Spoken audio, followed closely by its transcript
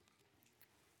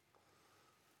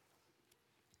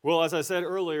Well, as I said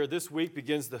earlier, this week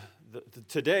begins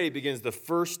today begins the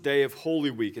first day of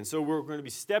Holy Week. And so we're going to be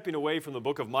stepping away from the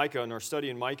book of Micah and our study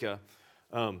in Micah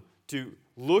to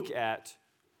look at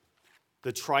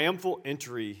the triumphal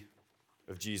entry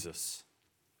of Jesus.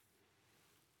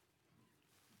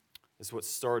 It's what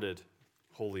started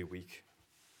Holy Week.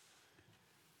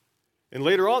 And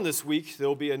later on this week, there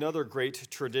will be another great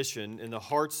tradition in the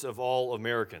hearts of all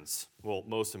Americans. Well,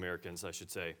 most Americans, I should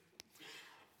say.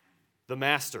 The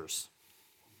Masters.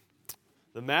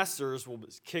 The Masters will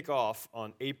kick off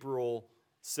on April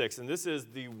 6th. And this is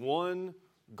the one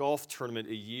golf tournament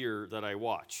a year that I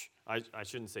watch. I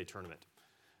shouldn't say tournament.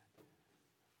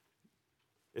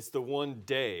 It's the one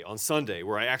day on Sunday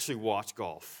where I actually watch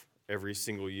golf every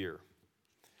single year.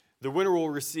 The winner will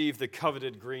receive the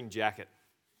coveted green jacket.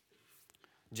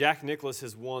 Jack Nicklaus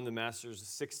has won the Masters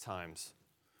 6 times.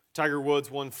 Tiger Woods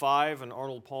won 5 and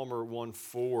Arnold Palmer won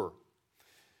 4.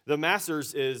 The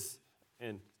Masters is,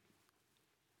 and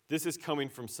this is coming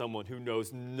from someone who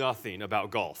knows nothing about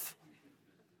golf.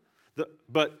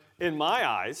 But in my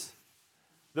eyes,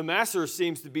 the Masters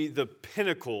seems to be the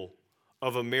pinnacle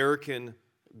of American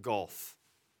golf.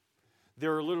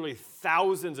 There are literally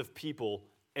thousands of people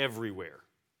everywhere.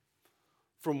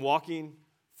 From walking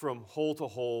from hole to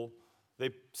hole,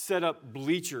 they set up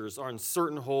bleachers on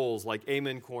certain holes like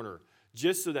Amen Corner,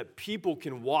 just so that people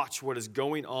can watch what is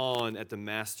going on at the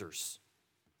Masters.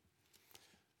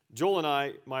 Joel and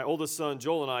I, my oldest son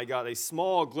Joel and I, got a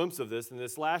small glimpse of this, and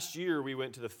this last year we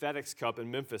went to the FedEx Cup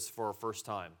in Memphis for our first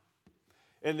time.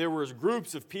 And there was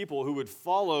groups of people who would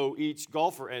follow each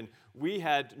golfer, and we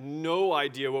had no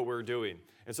idea what we were doing.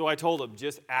 And so I told them,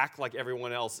 just act like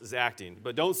everyone else is acting,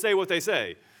 but don't say what they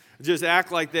say. Just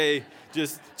act like they,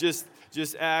 just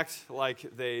act like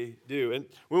they do. And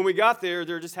when we got there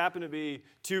just happened to be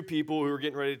 2 people who were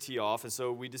getting ready to tee off, and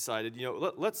so we decided,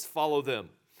 let's follow them.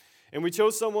 And we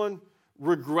chose someone,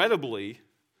 regrettably,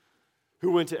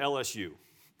 who went to LSU.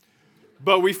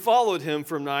 But we followed him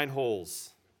from 9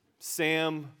 holes,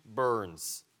 Sam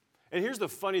Burns. And here's the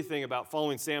funny thing about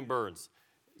following Sam Burns.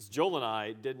 Is Joel and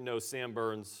I didn't know Sam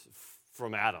Burns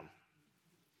from Adam.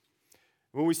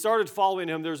 When we started following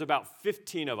him, there was about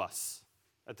 15 of us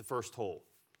at the first hole.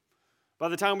 By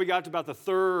the time we got to about the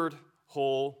 3rd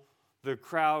hole, the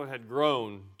crowd had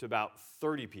grown to about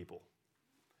 30 people.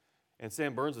 And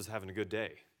Sam Burns was having a good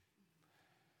day.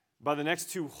 By the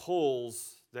next 2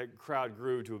 holes, that crowd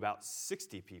grew to about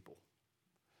 60 people.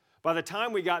 By the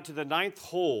time we got to the 9th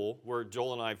hole, where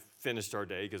Joel and I finished our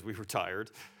day because we were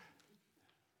tired,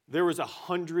 there was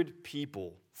 100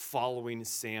 people following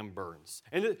Sam Burns.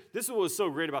 And this is what was so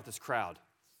great about this crowd.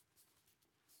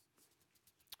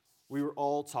 We were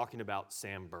all talking about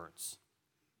Sam Burns.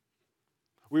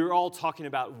 We were all talking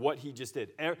about what he just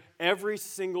did. Every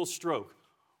single stroke.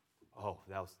 Oh,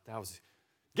 that was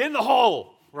get in the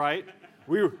hole, right?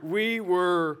 We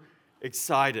were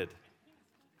excited.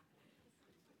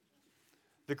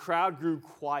 The crowd grew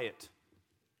quiet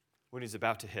when he was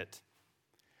about to hit.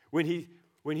 When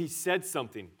he said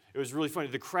something, it was really funny.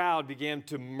 The crowd began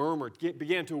to murmur,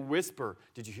 began to whisper.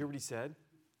 Did you hear what he said?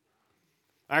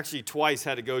 I actually twice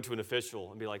had to go to an official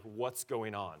and be like, what's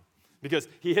going on? Because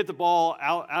he hit the ball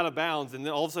out of bounds, and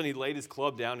then all of a sudden he laid his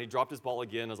club down, and he dropped his ball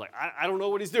again. I was like, I don't know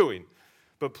what he's doing,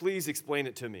 but please explain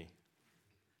it to me.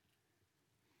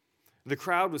 The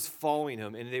crowd was following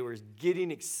him, and they were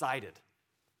getting excited.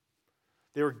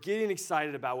 They were getting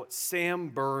excited about what Sam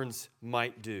Burns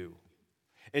might do.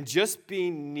 And just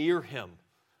being near him,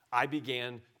 I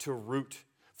began to root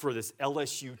for this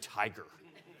LSU Tiger.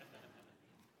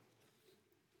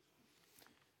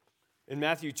 In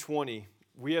Matthew 20,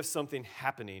 we have something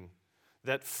happening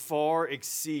that far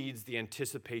exceeds the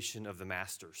anticipation of the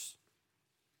Masters.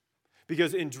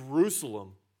 Because in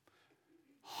Jerusalem,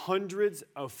 hundreds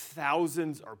of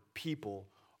thousands of people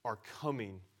are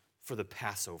coming for the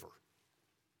Passover.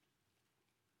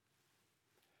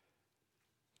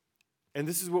 And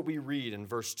this is what we read in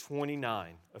verse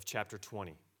 29 of chapter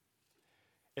 20.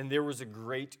 And there was a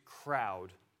great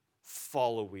crowd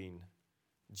following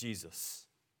Jesus.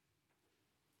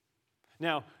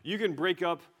 Now, you can break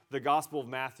up the Gospel of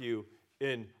Matthew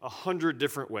in 100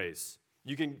 different ways.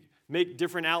 You can make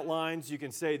different outlines. You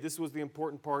can say this was the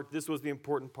important part, this was the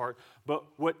important part. But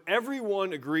what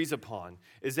everyone agrees upon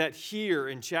is that here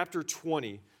in chapter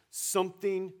 20,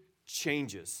 something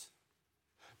changes.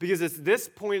 Because it's this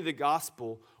point of the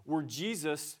gospel where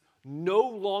Jesus no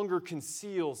longer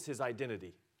conceals his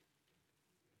identity.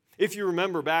 If you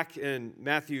remember back in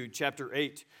Matthew chapter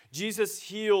 8, Jesus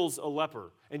heals a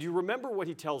leper. And you remember what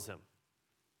he tells him?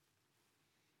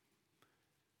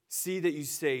 See that you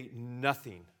say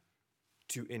nothing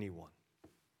to anyone.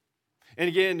 And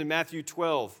again in Matthew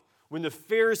 12, when the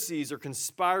Pharisees are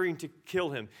conspiring to kill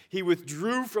him, he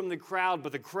withdrew from the crowd,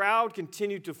 but the crowd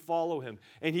continued to follow him.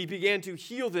 And he began to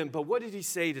heal them. But what did he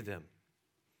say to them?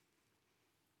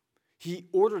 He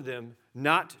ordered them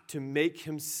not to make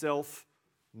himself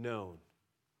known.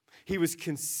 He was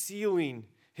concealing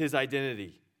his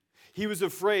identity. He was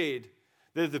afraid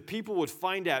that the people would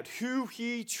find out who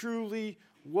he truly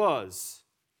was.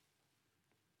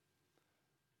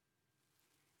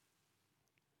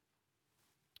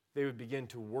 They would begin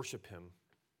to worship him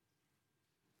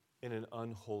in an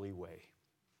unholy way.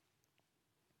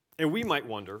 And we might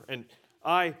wonder, and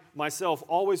I myself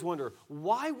always wonder,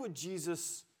 why would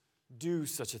Jesus do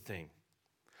such a thing?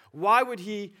 Why would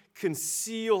he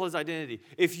conceal his identity?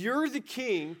 If you're the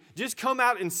king, just come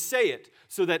out and say it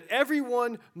so that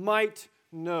everyone might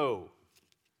know.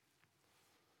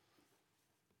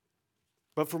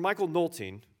 But for Michael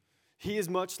Nolting, he is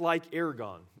much like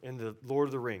Aragorn in the Lord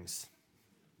of the Rings.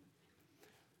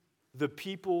 The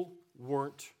people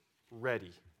weren't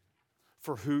ready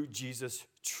for who Jesus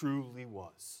truly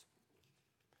was.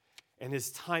 And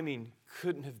his timing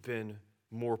couldn't have been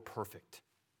more perfect.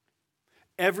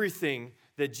 Everything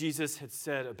that Jesus had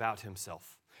said about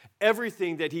himself,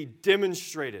 everything that he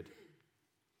demonstrated,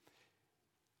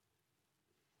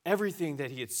 everything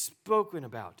that he had spoken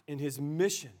about in his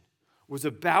mission was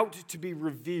about to be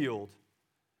revealed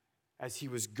as he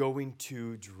was going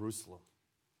to Jerusalem.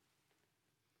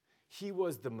 He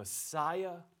was the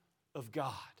Messiah of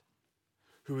God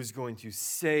who is going to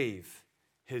save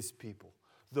his people.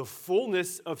 The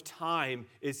fullness of time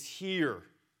is here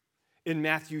in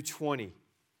Matthew 20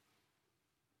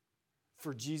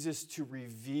 for Jesus to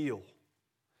reveal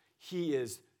he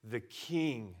is the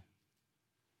king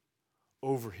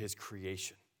over his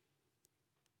creation.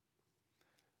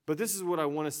 But this is what I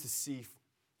want us to see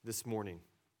this morning.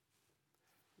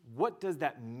 What does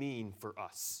that mean for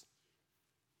us?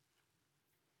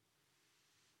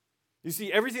 You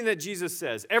see, everything that Jesus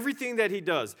says, everything that he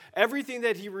does, everything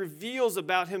that he reveals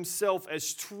about himself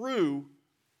as true,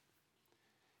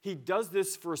 he does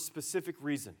this for a specific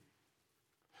reason.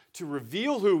 To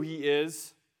reveal who he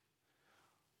is,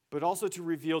 but also to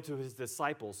reveal to his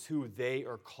disciples who they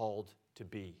are called to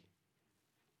be.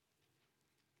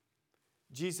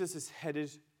 Jesus is headed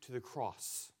to the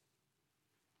cross.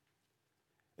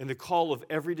 And the call of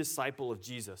every disciple of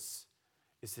Jesus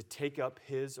is to take up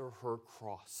his or her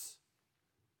cross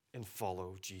and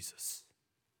follow Jesus.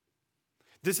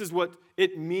 This is what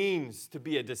it means to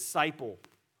be a disciple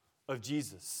of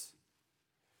Jesus.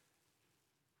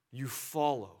 You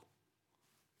follow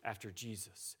after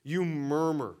Jesus. You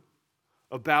murmur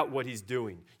about what he's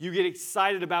doing. You get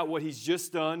excited about what he's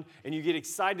just done, and you get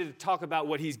excited to talk about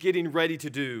what he's getting ready to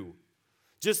do.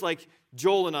 Just like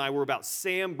Joel and I were about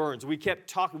Sam Burns. We kept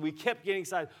talking. We kept getting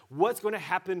excited. What's going to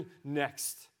happen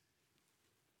next?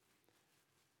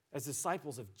 As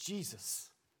disciples of Jesus,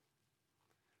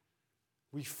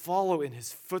 we follow in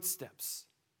his footsteps.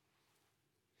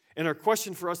 And our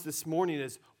question for us this morning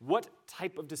is, what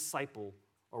type of disciple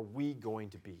are we going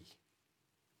to be?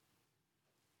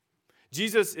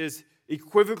 Jesus is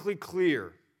equivocally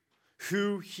clear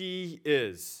who he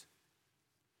is.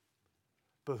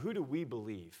 But who do we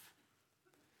believe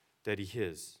that he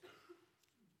is?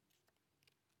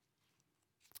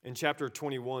 In chapter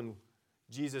 21,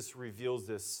 Jesus reveals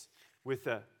this with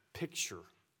a picture.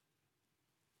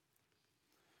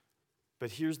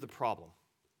 But here's the problem.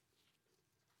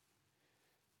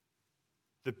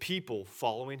 The people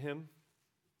following him,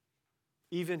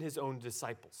 even his own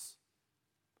disciples,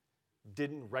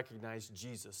 didn't recognize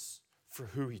Jesus for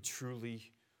who he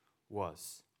truly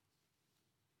was.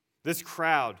 This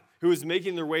crowd who was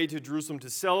making their way to Jerusalem to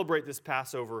celebrate this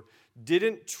Passover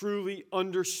didn't truly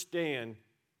understand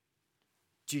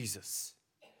Jesus.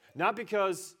 Not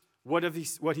because what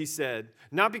he said,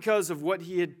 not because of what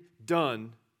he had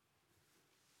done,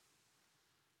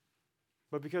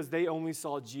 but because they only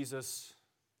saw Jesus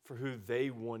for who they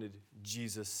wanted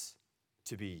Jesus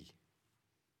to be.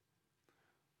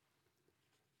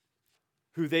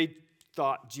 Who they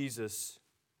thought Jesus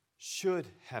should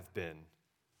have been.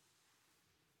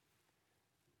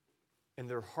 And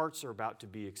their hearts are about to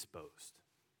be exposed.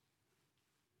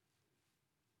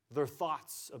 Their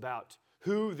thoughts about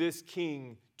who this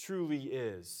king truly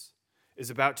is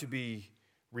about to be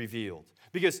revealed.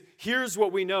 Because here's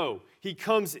what we know. He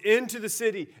comes into the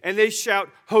city and they shout,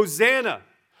 "Hosanna!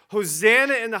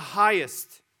 Hosanna in the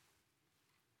highest!"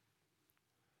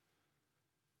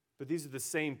 But these are the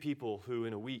same people who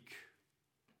in a week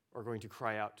are going to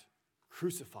cry out,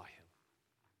 "Crucify him!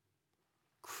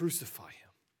 Crucify him!"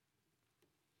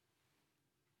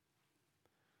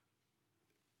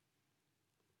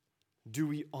 do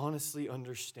we honestly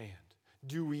understand?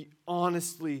 Do we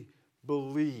honestly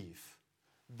believe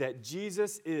that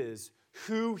Jesus is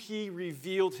who he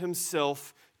revealed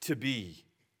himself to be?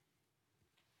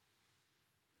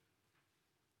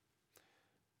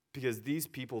 Because these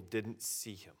people didn't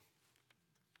see him.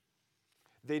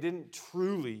 They didn't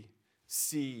truly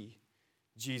see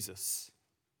Jesus.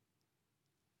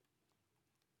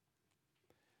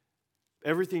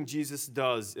 Everything Jesus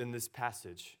does in this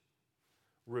passage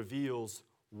reveals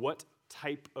what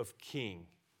type of king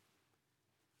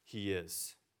he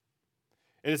is.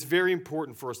 And it's very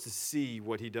important for us to see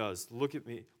what he does. Look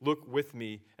with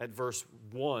me at verse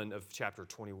 1 of chapter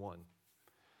 21.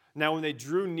 Now when they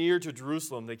drew near to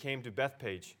Jerusalem, they came to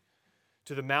Bethphage,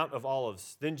 to the Mount of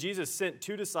Olives. Then Jesus sent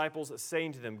 2 disciples,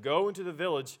 saying to them, "Go into the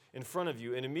village in front of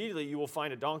you, and immediately you will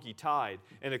find a donkey tied,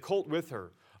 and a colt with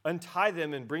her. Untie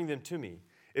them and bring them to me.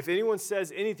 If anyone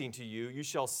says anything to you, you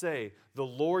shall say, 'The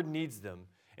Lord needs them,'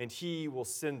 and he will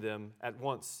send them at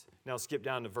once." Now skip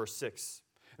down to verse 6.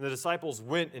 And the disciples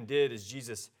went and did as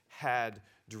Jesus had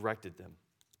directed them.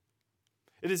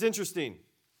 It is interesting.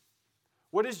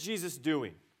 What is Jesus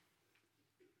doing?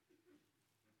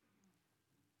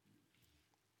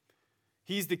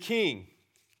 He's the king.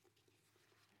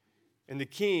 And the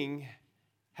king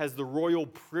has the royal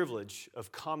privilege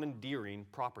of commandeering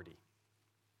property.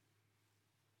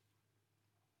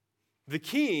 The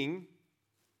king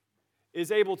is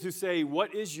able to say,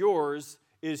 "What is yours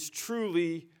is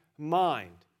truly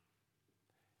mine."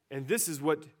 And this is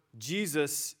what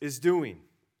Jesus is doing.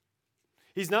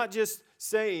 He's not just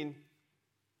saying,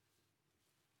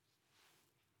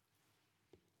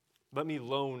 I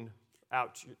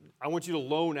want you to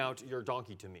loan out your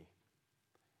donkey to me.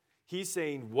 He's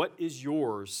saying, what is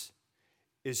yours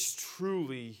is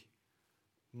truly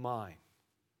mine.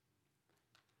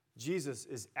 Jesus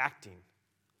is acting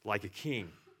like a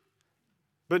king.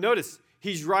 But notice,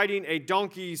 he's riding a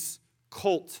donkey's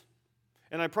colt.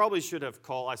 And I probably should have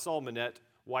I saw Manette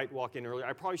White walk in earlier.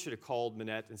 I probably should have called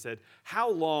Manette and said, "How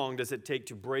long does it take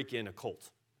to break in a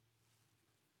colt?"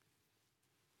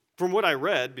 From what I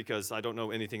read, because I don't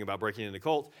know anything about breaking in a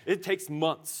colt, it takes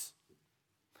months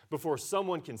before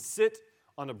someone can sit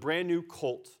on a brand new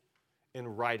colt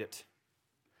and ride it.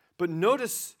 But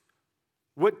notice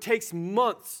what takes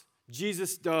months,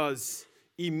 Jesus does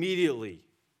immediately.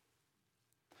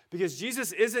 Because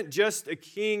Jesus isn't just a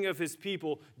king of his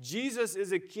people. Jesus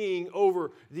is a king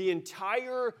over the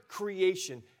entire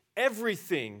creation.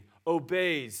 Everything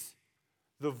obeys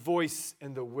the voice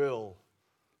and the will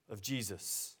of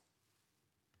Jesus.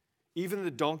 Even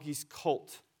the donkey's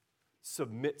colt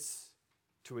submits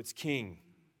to its king.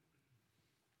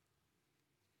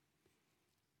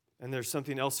 And there's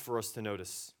something else for us to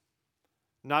notice.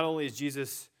 Not only is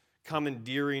Jesus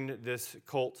commandeering this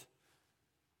colt,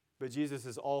 but Jesus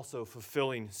is also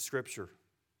fulfilling Scripture.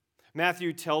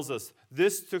 Matthew tells us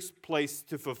this took place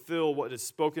to fulfill what is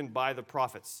spoken by the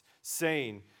prophets,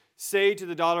 saying, "Say to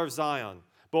the daughter of Zion,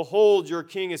 behold, your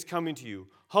king is coming to you,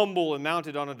 humble and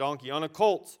mounted on a donkey, on a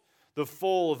colt, the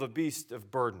foal of a beast of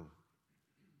burden."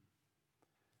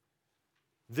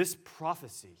 This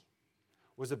prophecy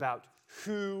was about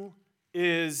who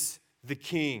is the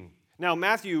king. Now,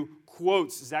 Matthew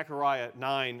quotes Zechariah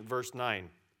 9, verse 9.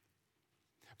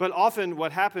 But often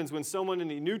what happens when someone in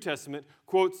the New Testament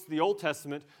quotes the Old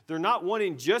Testament, they're not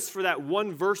wanting just for that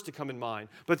one verse to come in mind,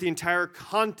 but the entire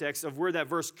context of where that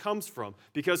verse comes from,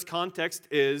 because context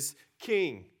is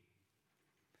king.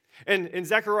 And in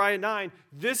Zechariah 9,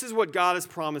 this is what God is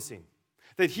promising,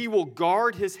 that he will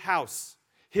guard his house,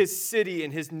 his city,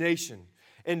 and his nation,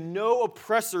 and no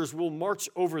oppressors will march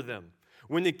over them.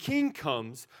 When the king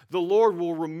comes, the Lord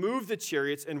will remove the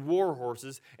chariots and war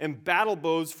horses and battle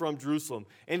bows from Jerusalem,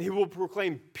 and he will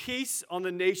proclaim peace on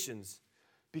the nations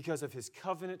because of his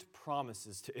covenant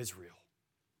promises to Israel.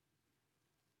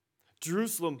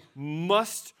 Jerusalem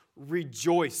must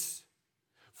rejoice,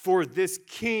 for this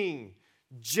king,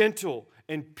 gentle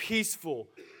and peaceful,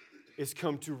 is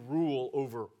come to rule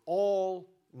over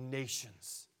all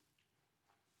nations.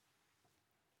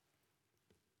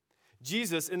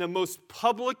 Jesus, in the most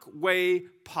public way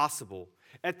possible,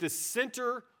 at the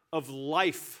center of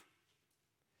life,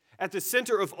 at the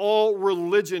center of all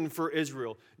religion for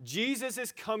Israel, Jesus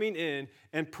is coming in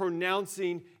and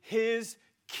pronouncing his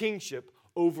kingship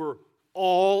over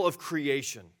all of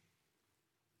creation.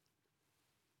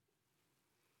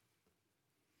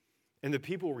 And the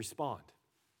people respond.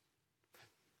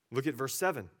 Look at verse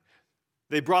 7.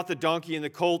 They brought the donkey and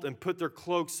the colt and put their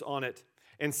cloaks on it,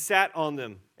 and sat on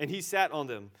them, and he sat on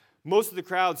them. Most of the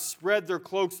crowd spread their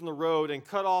cloaks on the road and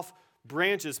cut off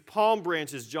branches, palm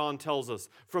branches, John tells us,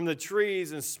 from the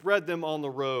trees and spread them on the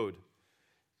road.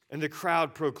 And the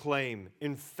crowd proclaim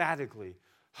emphatically,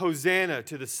 Hosanna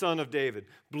to the Son of David.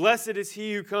 Blessed is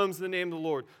he who comes in the name of the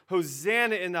Lord.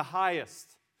 Hosanna in the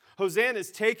highest. Hosanna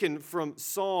is taken from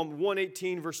Psalm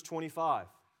 118, verse 25.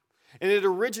 And it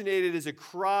originated as a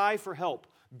cry for help.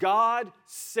 God,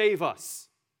 save us.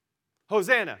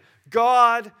 Hosanna,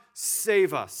 God,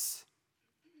 save us.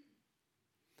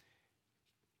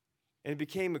 And it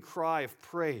became a cry of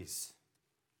praise.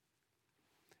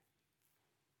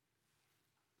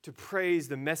 To praise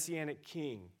the Messianic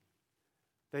King,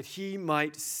 that he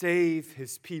might save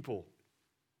his people.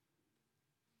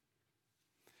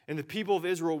 And the people of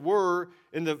Israel were,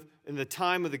 in the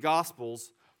time of the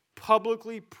Gospels,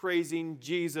 publicly praising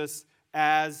Jesus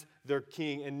as their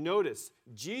king. And notice,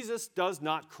 Jesus does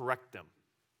not correct them.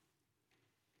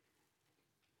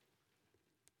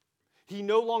 He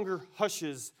no longer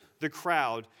hushes the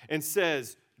crowd and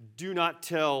says, do not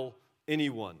tell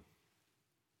anyone.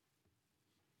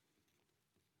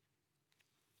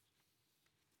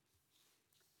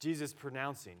 Jesus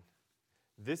pronouncing,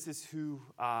 this is who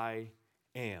I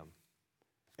am.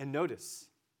 And notice,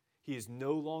 he is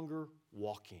no longer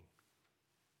walking.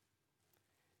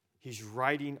 He's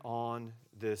riding on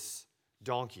this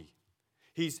donkey.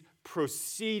 He's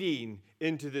proceeding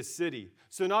into the city.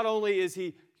 So not only is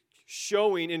he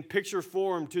showing in picture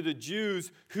form to the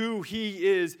Jews who he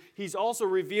is, he's also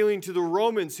revealing to the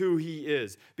Romans who he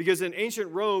is. Because in ancient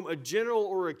Rome, a general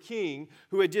or a king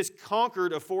who had just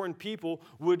conquered a foreign people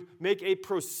would make a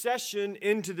procession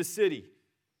into the city.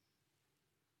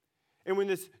 And when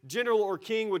this general or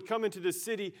king would come into the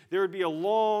city, there would be a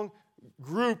long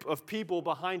group of people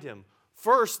behind him.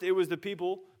 First, it was the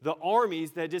people, the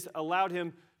armies, that just allowed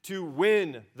him to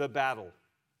win the battle.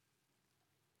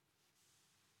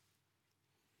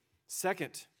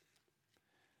 Second,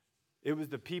 it was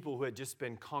the people who had just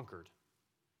been conquered.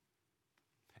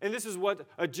 And this is what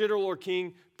a general or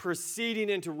king proceeding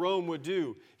into Rome would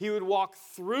do. He would walk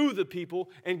through the people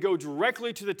and go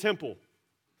directly to the temple.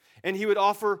 And he would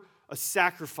offer a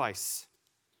sacrifice.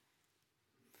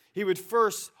 He would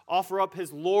first offer up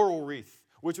his laurel wreath,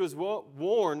 which was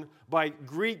worn by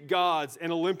Greek gods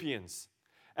and Olympians,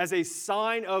 as a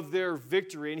sign of their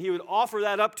victory. And he would offer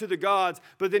that up to the gods,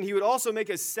 but then he would also make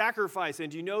a sacrifice. And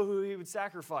do you know who he would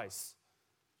sacrifice?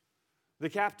 The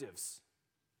captives.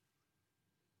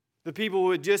 The people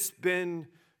who had just been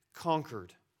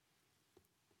conquered.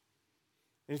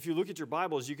 And if you look at your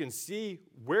Bibles, you can see,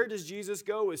 where does Jesus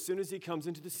go as soon as he comes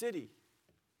into the city?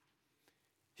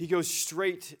 He goes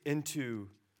straight into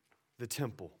the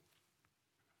temple.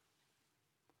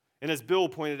 And as Bill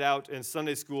pointed out in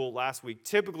Sunday school last week,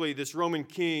 typically this Roman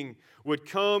king would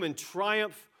come and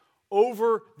triumph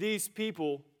over these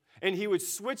people, and he would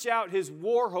switch out his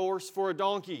war horse for a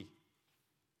donkey.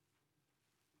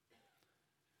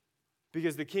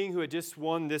 Because the king who had just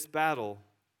won this battle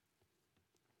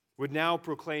would now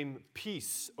proclaim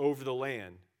peace over the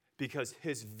land because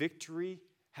his victory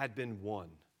had been won.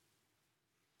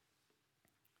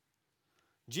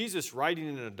 Jesus riding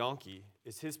in a donkey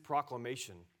is his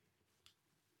proclamation.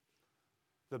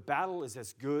 The battle is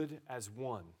as good as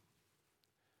won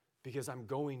because I'm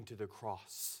going to the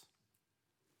cross.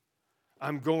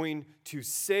 I'm going to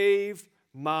save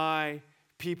my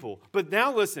people. But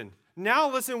now listen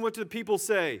what the people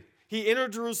say. He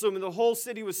entered Jerusalem and the whole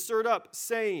city was stirred up,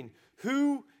 saying,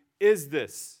 "Who is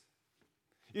this?"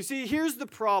 You see, here's the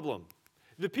problem.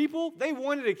 The people, they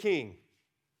wanted a king.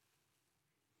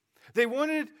 They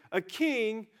wanted a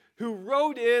king who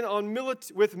rode in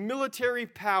with military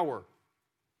power,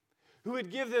 who would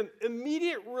give them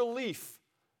immediate relief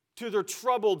to their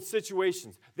troubled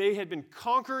situations. They had been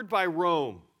conquered by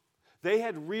Rome. They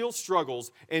had real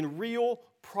struggles and real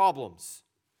problems.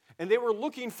 And they were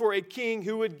looking for a king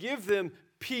who would give them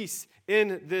peace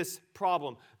in this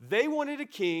problem. They wanted a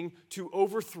king to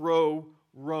overthrow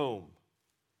Rome.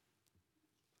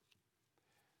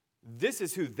 This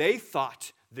is who they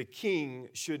thought the king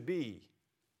should be.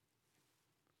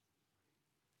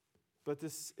 But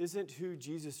this isn't who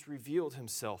Jesus revealed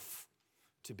himself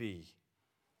to be.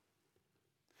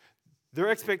 Their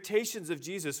expectations of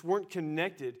Jesus weren't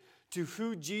connected to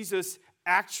who Jesus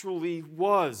actually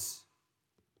was.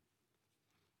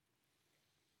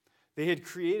 They had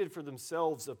created for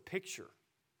themselves a picture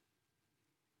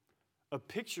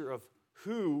of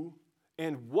who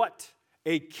and what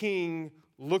a king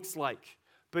looks like.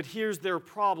 But here's their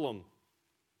problem.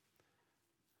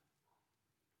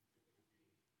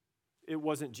 It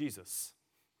wasn't Jesus.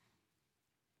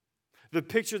 The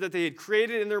picture that they had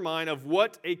created in their mind of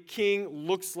what a king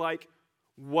looks like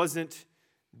wasn't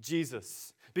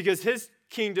Jesus, because his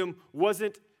kingdom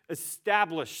wasn't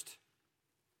established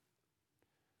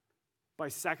by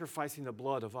sacrificing the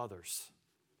blood of others.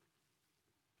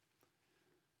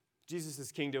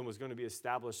 Jesus' kingdom was going to be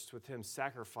established with him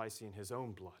sacrificing his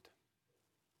own blood.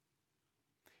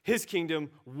 His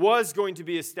kingdom was going to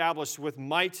be established with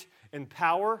might and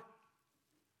power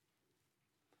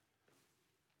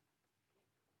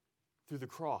through the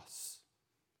cross,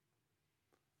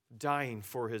 dying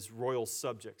for his royal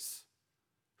subjects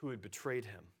who had betrayed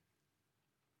him.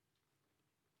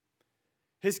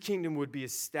 His kingdom would be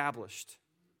established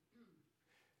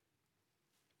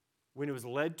when it was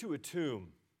led to a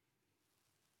tomb,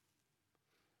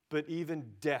 but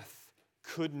even death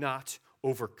could not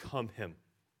overcome him.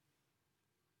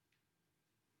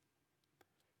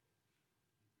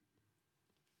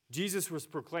 Jesus was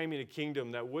proclaiming a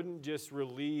kingdom that wouldn't just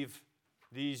relieve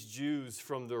these Jews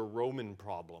from their Roman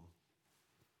problem.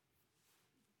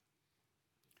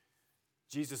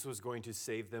 Jesus was going to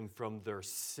save them from their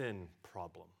sin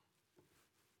problem.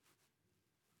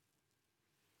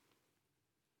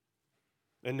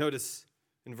 And notice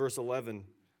in verse 11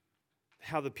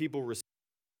 how the people respond.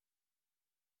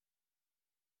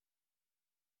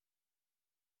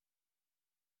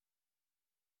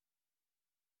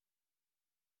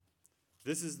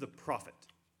 This is the prophet,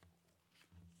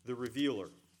 the revealer,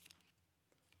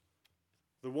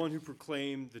 the one who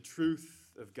proclaimed the truth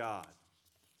of God.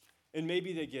 And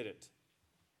maybe they get it.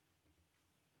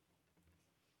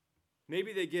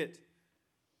 Maybe they get,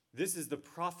 this is the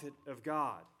prophet of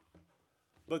God.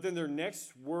 But then their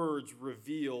next words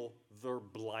reveal their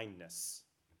blindness.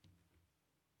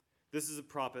 This is a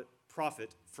prophet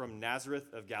from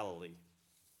Nazareth of Galilee.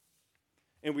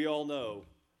 And we all know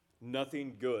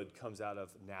nothing good comes out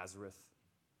of Nazareth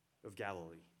of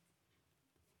Galilee.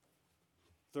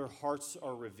 Their hearts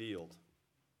are revealed.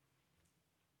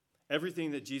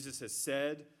 Everything that Jesus has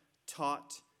said,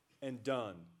 taught, and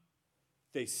done,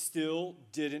 they still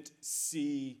didn't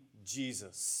see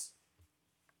Jesus.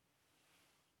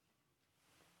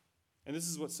 And this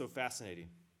is what's so fascinating.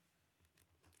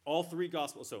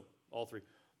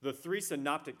 The three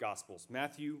synoptic gospels,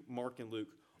 Matthew, Mark, and Luke,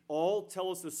 all tell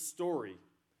us a story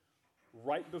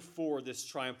right before this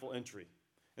triumphal entry.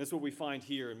 And that's what we find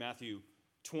here in Matthew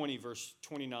 20, verse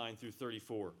 29 through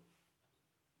 34.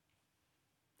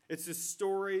 It's the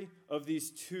story of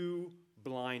these two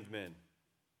blind men.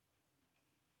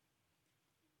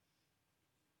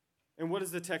 And what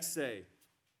does the text say?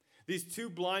 These two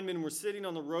blind men were sitting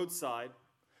on the roadside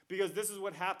because this is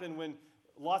what happened when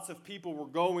lots of people were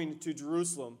going to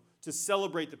Jerusalem to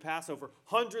celebrate the Passover.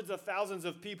 Hundreds of thousands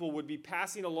of people would be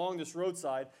passing along this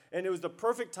roadside, and it was the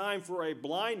perfect time for a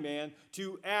blind man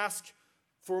to ask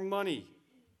for money.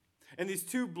 And these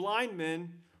two blind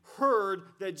men heard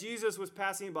that Jesus was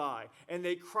passing by, and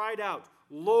they cried out,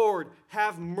 "Lord,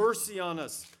 have mercy on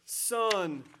us,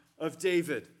 Son of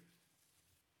David."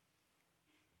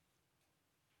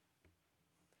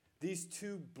 These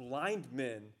two blind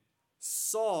men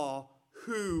saw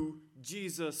who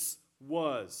Jesus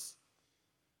was.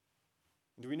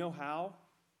 Do we know how?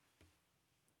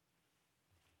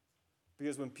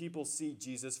 Because when people see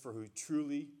Jesus for who he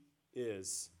truly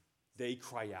is, they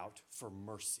cry out for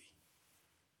mercy.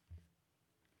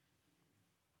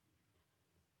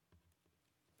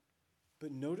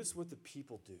 But notice what the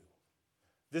people do.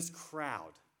 This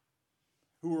crowd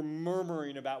who were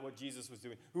murmuring about what Jesus was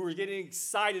doing, who were getting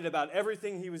excited about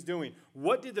everything he was doing.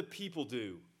 What did the people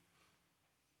do?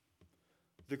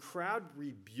 The crowd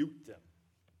rebuked them,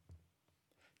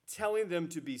 telling them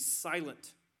to be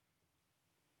silent.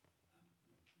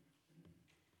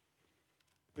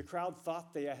 The crowd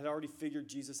thought they had already figured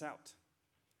Jesus out.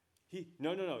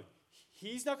 No.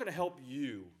 He's not going to help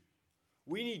you.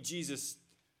 We need Jesus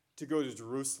to go to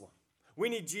Jerusalem. We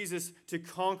need Jesus to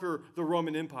conquer the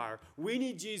Roman Empire. We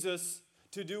need Jesus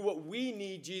to do what we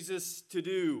need Jesus to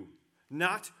do,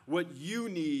 not what you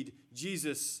need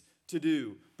Jesus to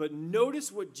do. But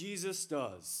notice what Jesus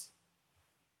does.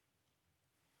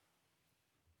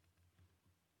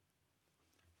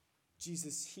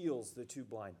 Jesus heals the two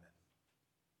blind men.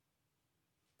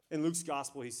 In Luke's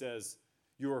gospel, he says,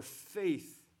 "Your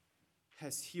faith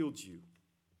has healed you."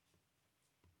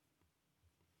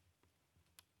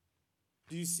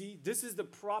 Do you see? This is the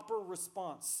proper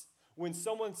response. When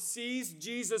someone sees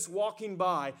Jesus walking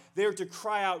by, they are to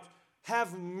cry out,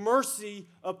 "Have mercy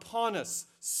upon us,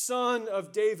 Son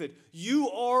of David. You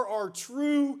are our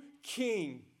true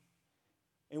King."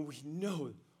 And we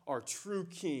know our true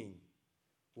King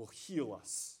will heal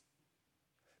us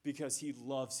because he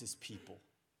loves his people.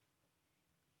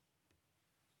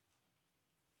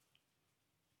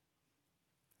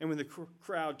 And when the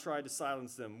crowd tried to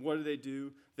silence them, what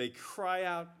do? They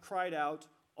cried out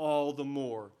all the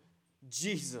more,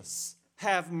 Jesus,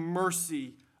 have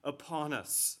mercy upon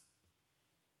us.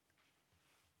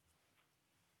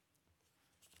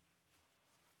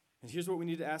 And here's what we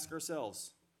need to ask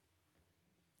ourselves.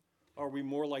 Are we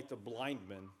more like the blind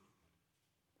men,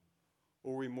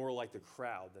 or are we more like the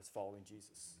crowd that's following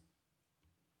Jesus?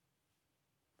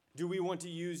 Do we want to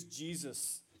use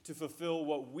Jesus to fulfill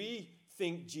what we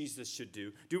think Jesus should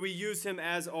do? Do we use him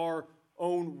as our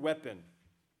own weapon?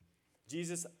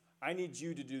 Jesus, I need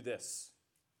you to do this.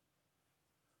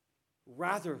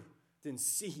 Rather than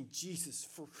seeing Jesus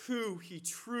for who he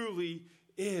truly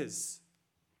is.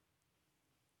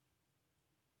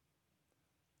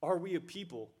 Are we a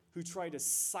people who try to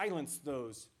silence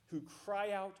those who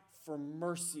cry out for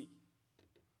mercy?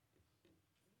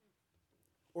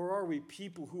 Or are we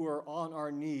people who are on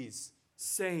our knees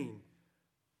saying,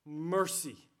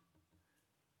 mercy,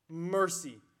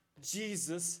 mercy,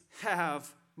 Jesus,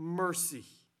 have mercy?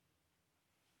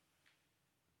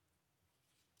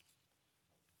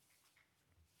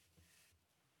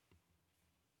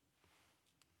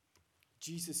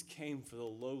 Jesus came for the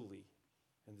lowly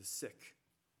and the sick,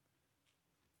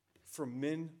 for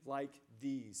men like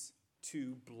these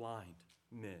two blind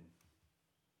men,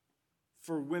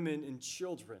 for women and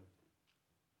children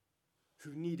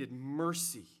who needed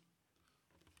mercy.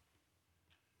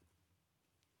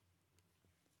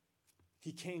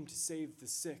 He came to save the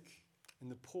sick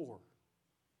and the poor,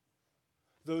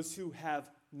 those who have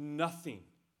nothing.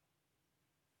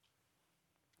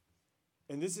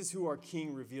 And this is who our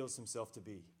King reveals himself to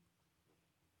be.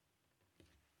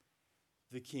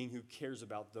 The King who cares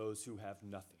about those who have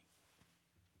nothing.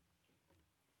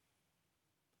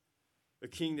 A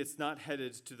king that's not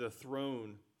headed to the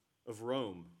throne of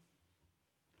Rome.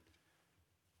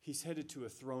 He's headed to a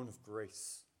throne of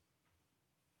grace.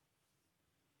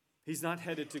 He's not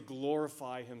headed to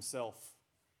glorify himself,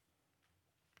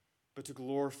 but to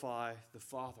glorify the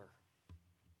Father.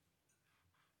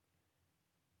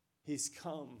 He's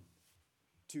come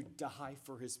to die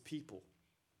for his people,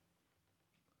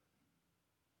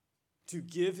 to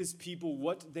give his people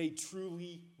what they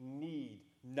truly need,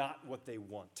 not what they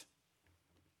want.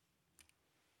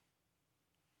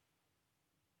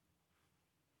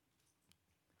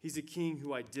 He's a king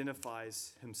who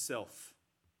identifies himself,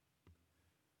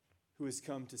 who has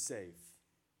come to save.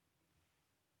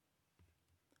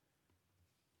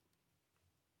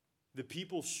 The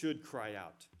people should cry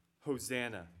out,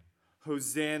 Hosanna,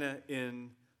 Hosanna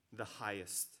in the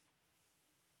highest.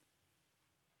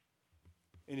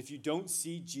 And if you don't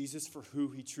see Jesus for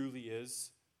who he truly is,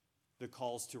 the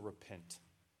call's to repent.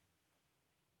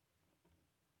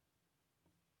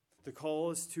 The call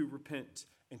is to repent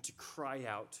and to cry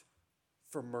out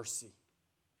for mercy.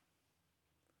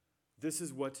 This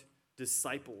is what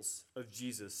disciples of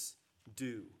Jesus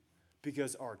do,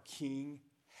 because our King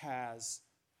has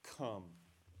come,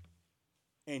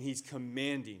 and he's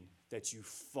commanding that you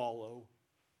follow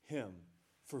him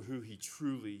for who he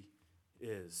truly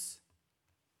is.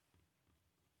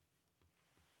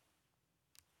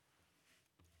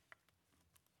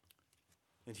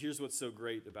 And here's what's so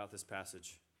great about this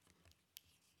passage.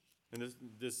 And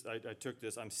I took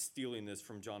this, I'm stealing this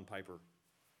from John Piper.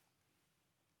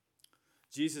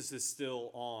 Jesus is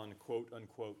still on, quote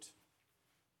unquote,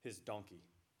 his donkey.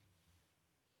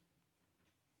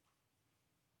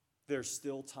 There's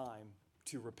still time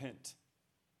to repent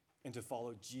and to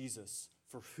follow Jesus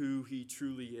for who he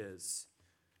truly is.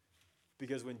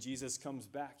 Because when Jesus comes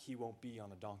back, he won't be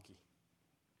on a donkey.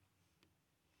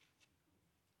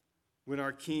 When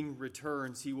our King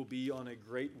returns, he will be on a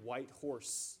great white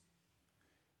horse,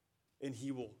 and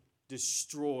he will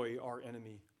destroy our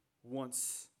enemy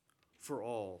once for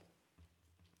all.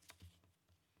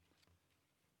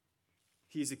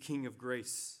 He is a King of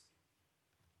grace,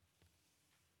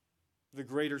 the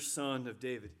greater Son of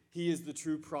David. He is the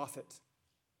true prophet,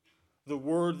 the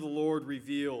word of the Lord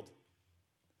revealed,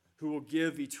 who will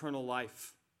give eternal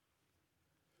life.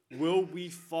 Will we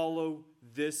follow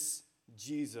this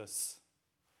Jesus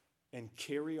and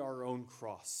carry our own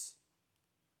cross,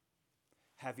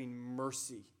 having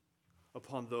mercy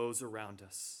upon those around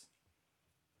us?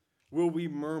 Will we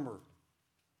murmur?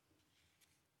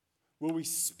 Will we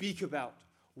speak about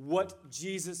what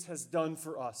Jesus has done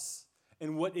for us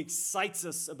and what excites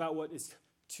us about what is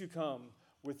to come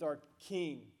with our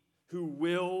King who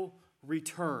will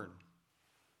return?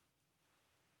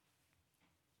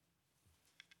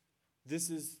 This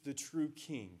is the true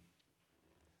King,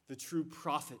 the true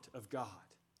prophet of God.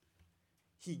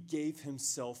 He gave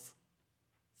himself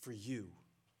for you.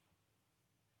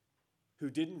 who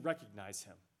didn't recognize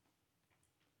him,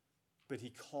 but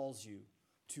he calls you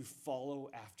to follow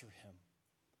after him.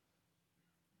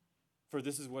 For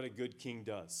this is what a good king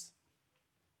does.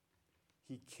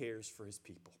 He cares for his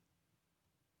people.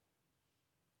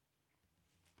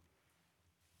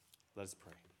 Let us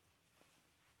pray.